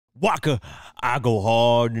Waka, I go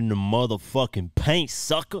hard in the motherfucking paint,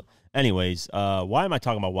 sucker. Anyways, why am I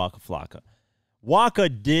talking about Waka Flocka? Waka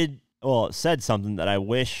said something that I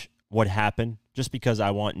wish would happen just because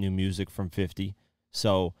I want new music from 50.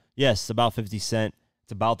 So, yes, it's about 50 Cent.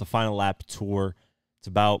 It's about the Final Lap tour. It's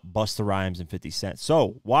about Busta Rhymes and 50 Cent.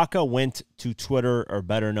 So, Waka went to Twitter, or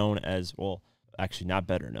better known as, well, actually not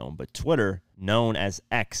better known, but Twitter, known as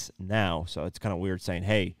X now. So, it's kind of weird saying,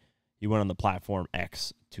 hey, he went on the platform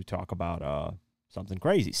X to talk about something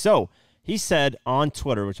crazy. So, he said on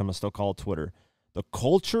Twitter, which I'm going to still call Twitter, the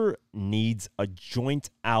culture needs a joint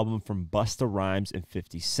album from Busta Rhymes and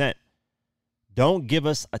 50 Cent. Don't give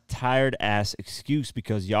us a tired-ass excuse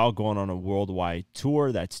because y'all going on a worldwide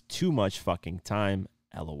tour. That's too much fucking time,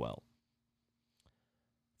 LOL.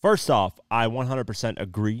 First off, I 100%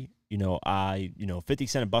 agree. 50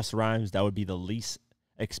 Cent and Busta Rhymes, that would be the least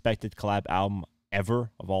expected collab album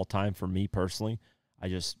ever of all time for me personally. I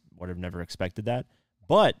just would have never expected that.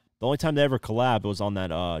 But the only time they ever collabed was on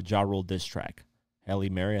that Ja Rule diss track. Halle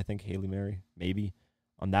Mary, maybe.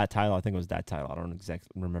 On that title, I think it was that title. I don't exactly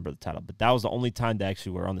remember the title. But that was the only time they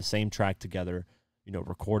actually were on the same track together,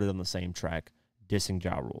 recorded on the same track, dissing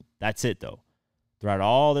Ja Rule. That's it, though. Throughout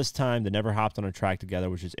all this time, they never hopped on a track together,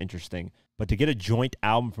 which is interesting. But to get a joint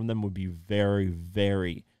album from them would be very,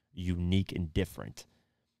 very unique and different.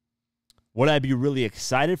 Would I be really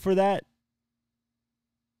excited for that?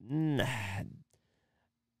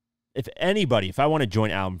 If I want a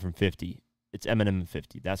joint album from 50, it's Eminem and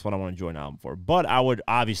 50. That's what I want to join an album for. But I would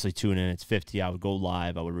obviously tune in. It's 50. I would go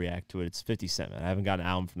live. I would react to it. It's 50 Cent, man. I haven't got an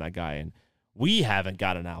album from that guy. And we haven't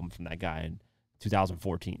got an album from that guy in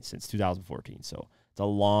 2014, since 2014. So it's a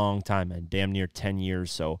long time, man. Damn near 10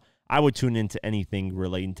 years. So I would tune into anything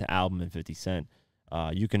relating to album and 50 Cent.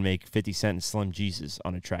 You can make 50 Cent and Slim Jesus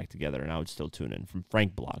on a track together, and I would still tune in. From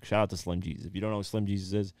Frank Block. Shout out to Slim Jesus. If you don't know who Slim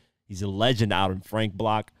Jesus is, he's a legend out in Frank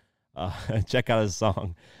Block. Check out his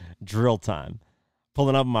song Drill Time.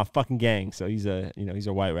 Pulling up in my fucking gang. So he's a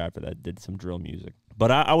white rapper that did some drill music. But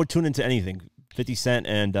I would tune into anything. 50 Cent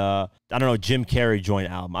and I don't know, Jim Carrey joint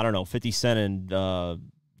album. I don't know, 50 Cent and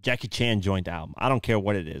Jackie Chan joint album. I don't care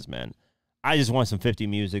what it is, man. I just want some 50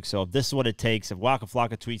 music. So if this is what it takes, if Waka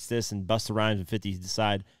Flocka tweets this and Busta Rhymes and 50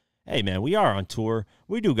 decide, hey man, we are on tour.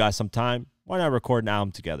 We do got some time. Why not record an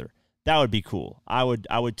album together? That would be cool. I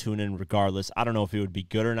would tune in regardless. I don't know if it would be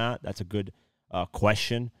good or not. That's a good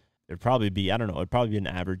question. It'd probably be, I don't know, it'd probably be an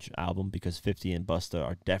average album because 50 and Busta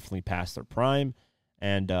are definitely past their prime.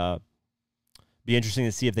 And be interesting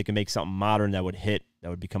to see if they can make something modern that would hit, that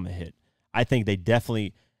would become a hit. I think they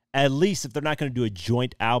definitely, at least if they're not going to do a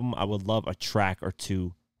joint album, I would love a track or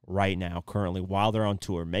two right now, currently, while they're on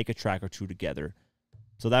tour. Make a track or two together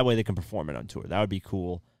so that way they can perform it on tour. That would be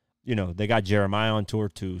cool. They got Jeremiah on tour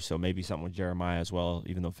too, so maybe something with Jeremiah as well,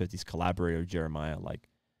 even though 50's collaborated with Jeremiah like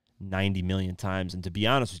 90 million times. And to be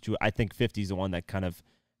honest with you, I think 50's the one that kind of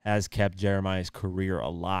has kept Jeremiah's career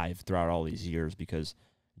alive throughout all these years because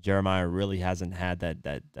Jeremiah really hasn't had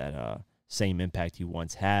that same impact he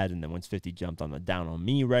once had. And then once 50 jumped on the Down on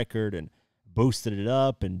Me record and boosted it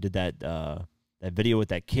up and did that video with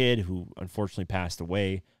that kid who unfortunately passed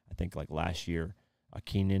away, I think like last year.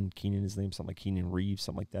 Keenan, his name, something like Keenan Reeves,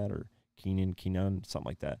 something like that, or Keenan, something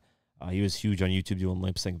like that. He was huge on YouTube doing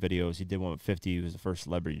lip sync videos. He did one with 50. He was the first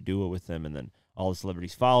celebrity to do it with him, and then all the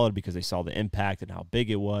celebrities followed because they saw the impact and how big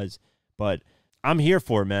it was. But I'm here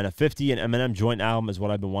for it, man. A 50 and Eminem joint album is what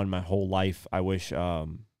I've been wanting my whole life. I wish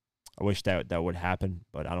that would happen,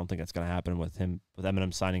 but I don't think that's gonna happen with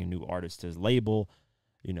Eminem signing a new artist to his label.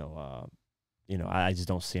 I just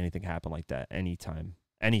don't see anything happen like that anytime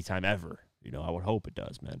ever. I would hope it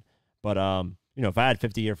does, man. But if I had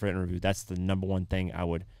 50 here for an interview, that's the number one thing I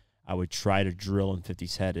would try to drill in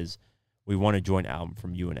 50's head is we want a joint album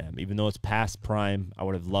from you and M. Even though it's past prime, I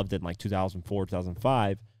would have loved it in like 2004,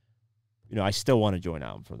 2005. I still want a joint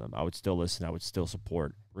album from them. I would still listen. I would still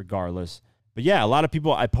support regardless. But yeah, a lot of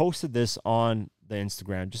people, I posted this on the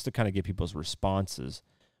Instagram just to kind of get people's responses.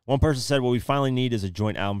 One person said, what we finally need is a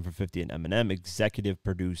joint album for 50 and Eminem, executive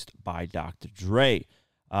produced by Dr. Dre.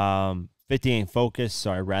 50 ain't focused,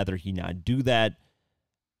 so I'd rather he not do that.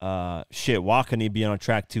 Waka need to be on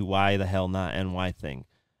track too. Why the hell not? NY thing.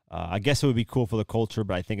 I guess it would be cool for the culture,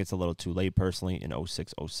 but I think it's a little too late personally. In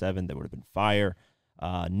 06, 07, that would have been fire.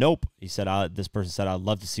 Nope. He said, this person said, I'd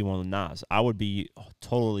love to see one with Nas. I would be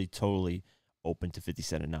totally open to 50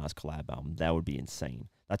 Cent and Nas collab album. That would be insane.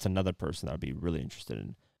 That's another person that I'd be really interested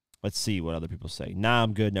in. Let's see what other people say. Nah,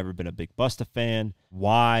 I'm good. Never been a big Busta fan.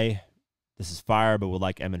 Why? This is fire, but would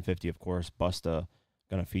like M and 50, of course. Busta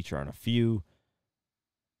going to feature on a few.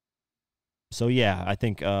 So, yeah, I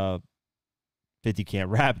think 50 can't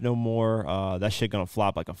rap no more. That shit gonna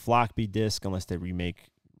flop like a Flockby disc unless they remake.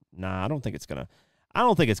 Nah, I don't think it's gonna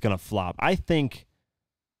flop. I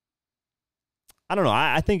don't know.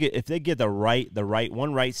 I think if they get the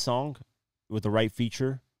right song with the right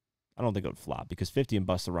feature, I don't think it would flop because 50 and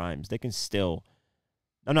Busta Rhymes, they can still.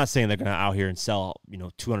 I'm not saying they're gonna out here and sell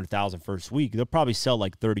 200,000 first week. They'll probably sell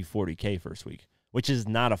like 30, 40K first week, which is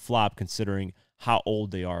not a flop considering how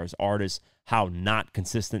old they are as artists, how not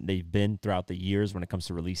consistent they've been throughout the years when it comes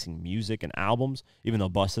to releasing music and albums. Even though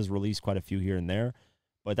Busta's released quite a few here and there,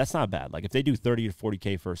 but that's not bad. Like if they do 30 to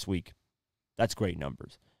 40K first week, that's great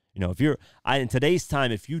numbers. If you're in today's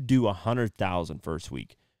time, if you do 100,000 first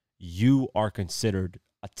week, you are considered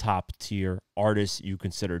a top tier artist. You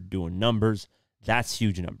consider doing numbers. That's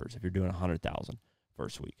huge numbers if you're doing 100,000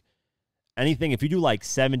 first week. Anything, if you do like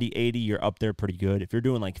 70, 80, you're up there pretty good. If you're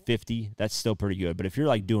doing like 50, that's still pretty good. But if you're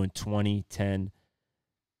like doing 20, 10,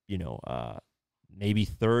 maybe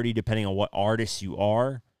 30, depending on what artist you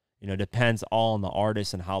are, depends all on the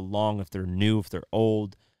artist and how long, if they're new, if they're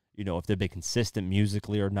old, if they've been consistent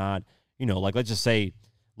musically or not. Like let's just say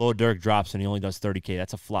Lil Durk drops and he only does 30K.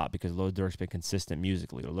 That's a flop because Lil Durk's been consistent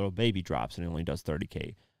musically. Or Lil Baby drops and he only does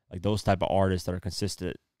 30K. Like those type of artists that are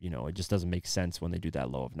consistent, it just doesn't make sense when they do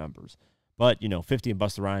that low of numbers. But, 50 and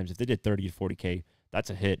Busta Rhymes, if they did 30 to 40K, that's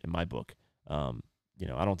a hit in my book. I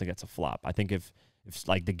don't think that's a flop. I think if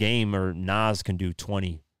like The Game or Nas can do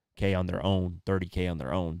 20K on their own, 30K on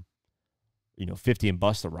their own, 50 and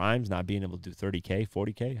Busta Rhymes not being able to do 30K,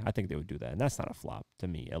 40K, I think they would do that. And that's not a flop to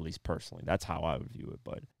me, at least personally. That's how I would view it.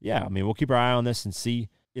 But yeah, we'll keep our eye on this and see.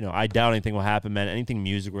 I doubt anything will happen, man. Anything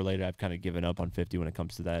music related, I've kind of given up on 50 when it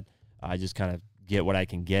comes to that. I just kind of get what I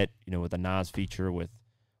can get, with a Nas feature, with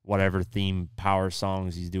whatever theme power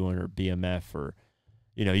songs he's doing, or BMF, or,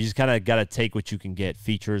 you just kind of got to take what you can get.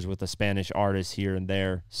 Features with a Spanish artist here and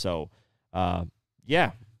there. So,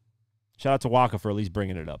 yeah. Shout out to Waka for at least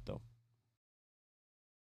bringing it up, though.